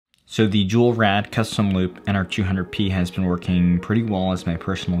So the dual rad custom loop NR200P has been working pretty well as my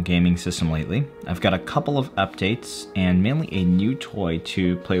personal gaming system lately. I've got a couple of updates and mainly a new toy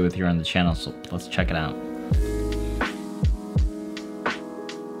to play with here on the channel, so let's check it out.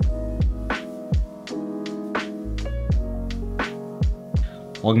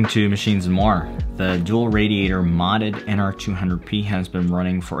 Welcome to Machines and More. The dual radiator modded NR200P has been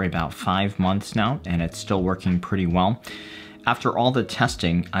running for about 5 months now, and it's still working pretty well. After all the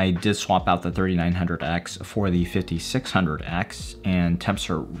testing, I did swap out the 3900X for the 5600X, and temps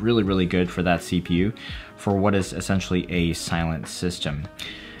are really good for that CPU for what is essentially a silent system.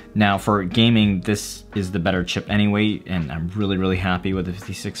 Now for gaming, this is the better chip anyway, and I'm really happy with the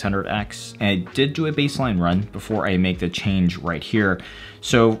 5600X. And I did do a baseline run before I make the change right here.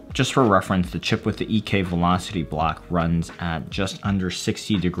 So just for reference, the chip with the EK velocity block runs at just under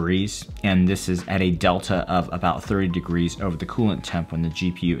 60 degrees, and this is at a delta of about 30 degrees over the coolant temp when the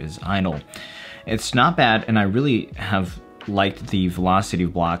GPU is idle. It's not bad, and I really have liked the velocity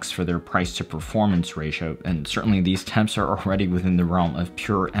blocks for their price to performance ratio, and certainly these temps are already within the realm of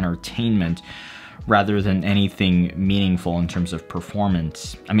pure entertainment rather than anything meaningful in terms of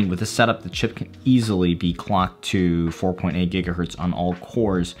performance. I mean, with this setup, the chip can easily be clocked to 4.8 gigahertz on all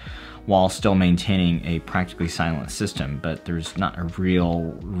cores while still maintaining a practically silent system, but there's not a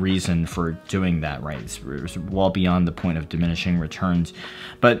real reason for doing that, right? It's well beyond the point of diminishing returns.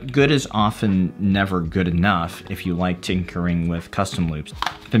 But good is often never good enough if you like tinkering with custom loops.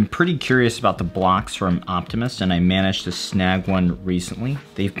 I've been pretty curious about the blocks from Optimus, and I managed to snag one recently.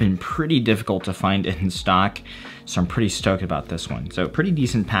 They've been pretty difficult to find in stock, so I'm pretty stoked about this one. So pretty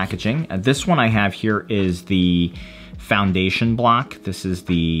decent packaging. This one I have here is the foundation block. This is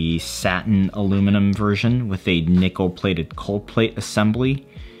the Satin aluminum version with a nickel plated cold plate assembly.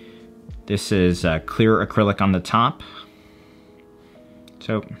 This is clear acrylic on the top.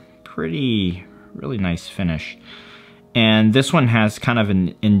 So really nice finish. And this one has kind of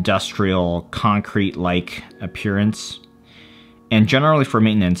an industrial concrete-like appearance. And generally for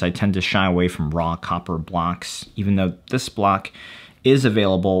maintenance, I tend to shy away from raw copper blocks, even though this block is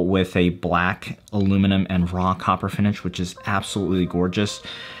available with a black aluminum and raw copper finish, which is absolutely gorgeous.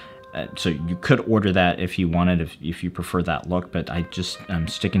 So you could order that if you wanted, if you prefer that look, but I'm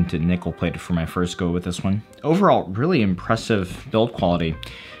sticking to nickel plated for my first go with this one. Overall, really impressive build quality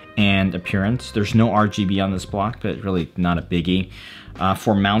and appearance. There's no RGB on this block, but really not a biggie.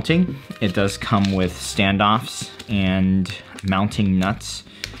 For mounting, it does come with standoffs and mounting nuts,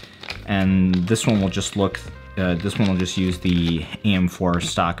 and this one will just use the AM4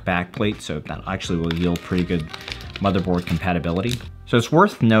 stock backplate, so that actually will yield pretty good motherboard compatibility. So it's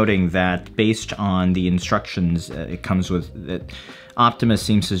worth noting that based on the instructions it comes with, that Optimus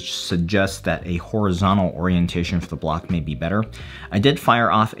seems to suggest that a horizontal orientation for the block may be better. I did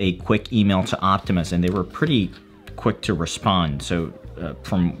fire off a quick email to Optimus, and they were pretty quick to respond. So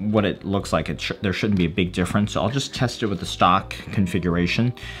from what it looks like, there shouldn't be a big difference. So I'll just test it with the stock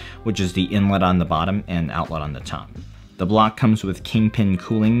configuration, which is the inlet on the bottom and outlet on the top. The block comes with Kingpin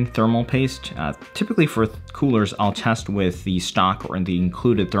cooling thermal paste. Typically for coolers, I'll test with the stock or the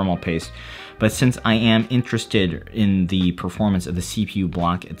included thermal paste. But since I am interested in the performance of the CPU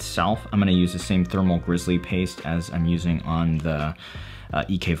block itself, I'm going to use the same thermal grizzly paste as I'm using on the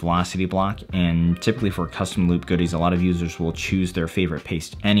EK velocity block. And typically for custom loop goodies, a lot of users will choose their favorite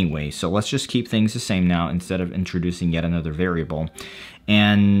paste anyway. So let's just keep things the same now instead of introducing yet another variable.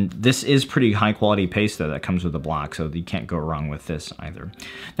 And this is pretty high quality paste though that comes with the block, so you can't go wrong with this either.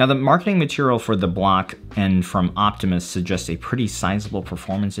 Now the marketing material for the block and from Optimus suggests a pretty sizable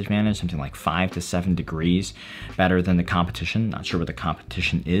performance advantage, something like 5 to 7 degrees better than the competition. Not sure what the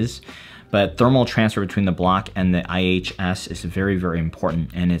competition is, but thermal transfer between the block and the IHS is very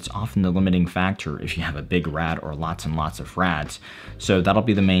important, and it's often the limiting factor if you have a big rad or lots and lots of rads. So that'll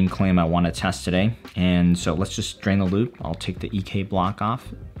be the main claim I want to test today. And so let's just drain the loop. I'll take the EK block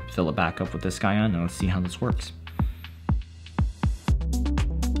off, fill it back up with this guy on, and let's see how this works.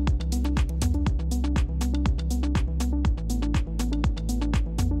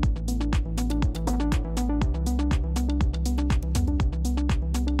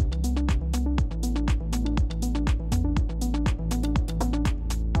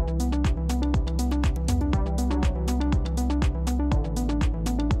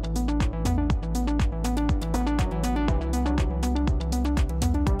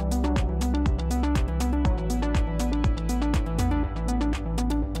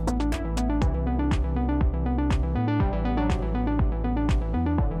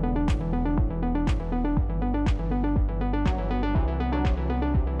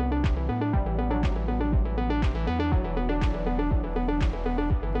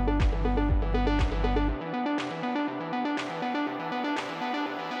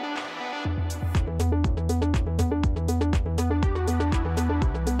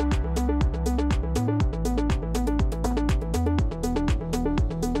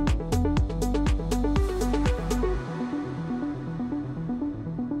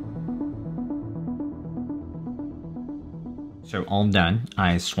 So all done,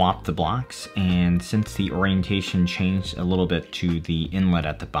 I swapped the blocks, and since the orientation changed a little bit to the inlet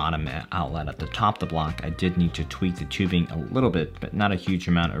at the bottom and outlet at the top of the block, I did need to tweak the tubing a little bit, but not a huge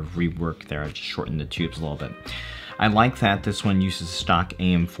amount of rework there. I just shortened the tubes a little bit. I like that this one uses stock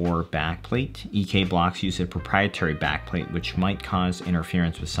AM4 backplate. EK blocks use a proprietary backplate, which might cause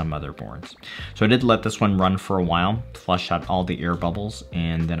interference with some motherboards. So I did let this one run for a while, flush out all the air bubbles,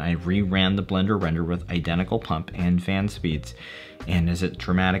 and then I reran the Blender render with identical pump and fan speeds. And is it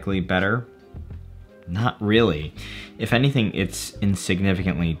dramatically better? Not really. If anything, it's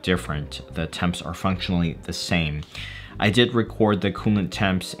insignificantly different. The temps are functionally the same. I did record the coolant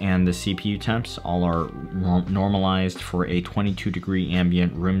temps and the CPU temps. All are normalized for a 22-degree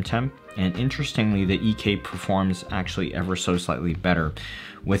ambient room temp. And interestingly, the EK performs actually ever so slightly better,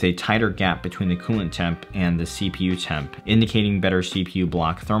 with a tighter gap between the coolant temp and the CPU temp, indicating better CPU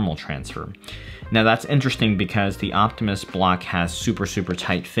block thermal transfer. Now that's interesting because the Optimus block has super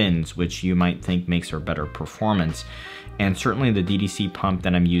tight fins, which you might think makes for better performance. And certainly the DDC pump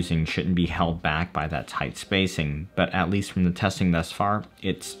that I'm using shouldn't be held back by that tight spacing, but at least from the testing thus far,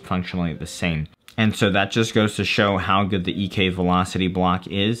 it's functionally the same. And so that just goes to show how good the EK Velocity block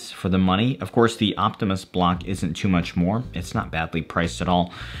is for the money. Of course, the Optimus block isn't too much more. It's not badly priced at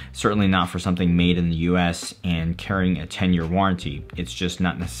all. Certainly not for something made in the US and carrying a 10-year warranty. It's just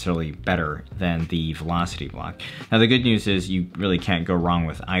not necessarily better than the Velocity block. Now, the good news is you really can't go wrong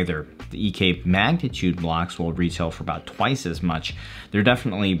with either. The EK Magnitude blocks will retail for about twice as much. They're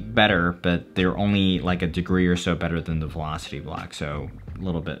definitely better, but they're only like a degree or so better than the Velocity block. So a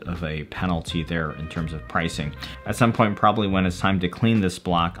little bit of a penalty there in terms of pricing. At some point, probably when it's time to clean this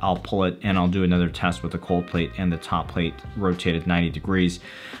block, I'll pull it and I'll do another test with the cold plate and the top plate rotated 90 degrees.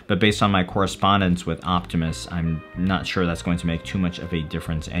 But based on my correspondence with Optimus, I'm not sure that's going to make too much of a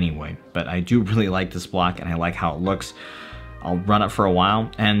difference anyway. But I do really like this block and I like how it looks. I'll run it for a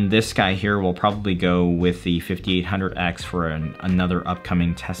while, and this guy here will probably go with the 5800X for another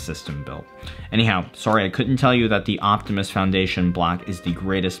upcoming test system build. Anyhow, sorry I couldn't tell you that the Optimus Foundation block is the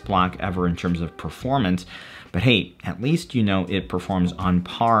greatest block ever in terms of performance, but hey, at least you know it performs on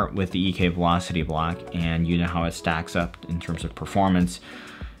par with the EK Velocity block, and you know how it stacks up in terms of performance.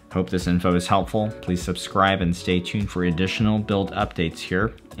 Hope this info is helpful. Please subscribe and stay tuned for additional build updates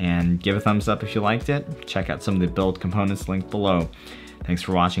here. And give a thumbs up if you liked it. Check out some of the build components linked below. Thanks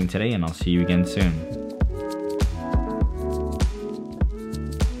for watching today, and I'll see you again soon.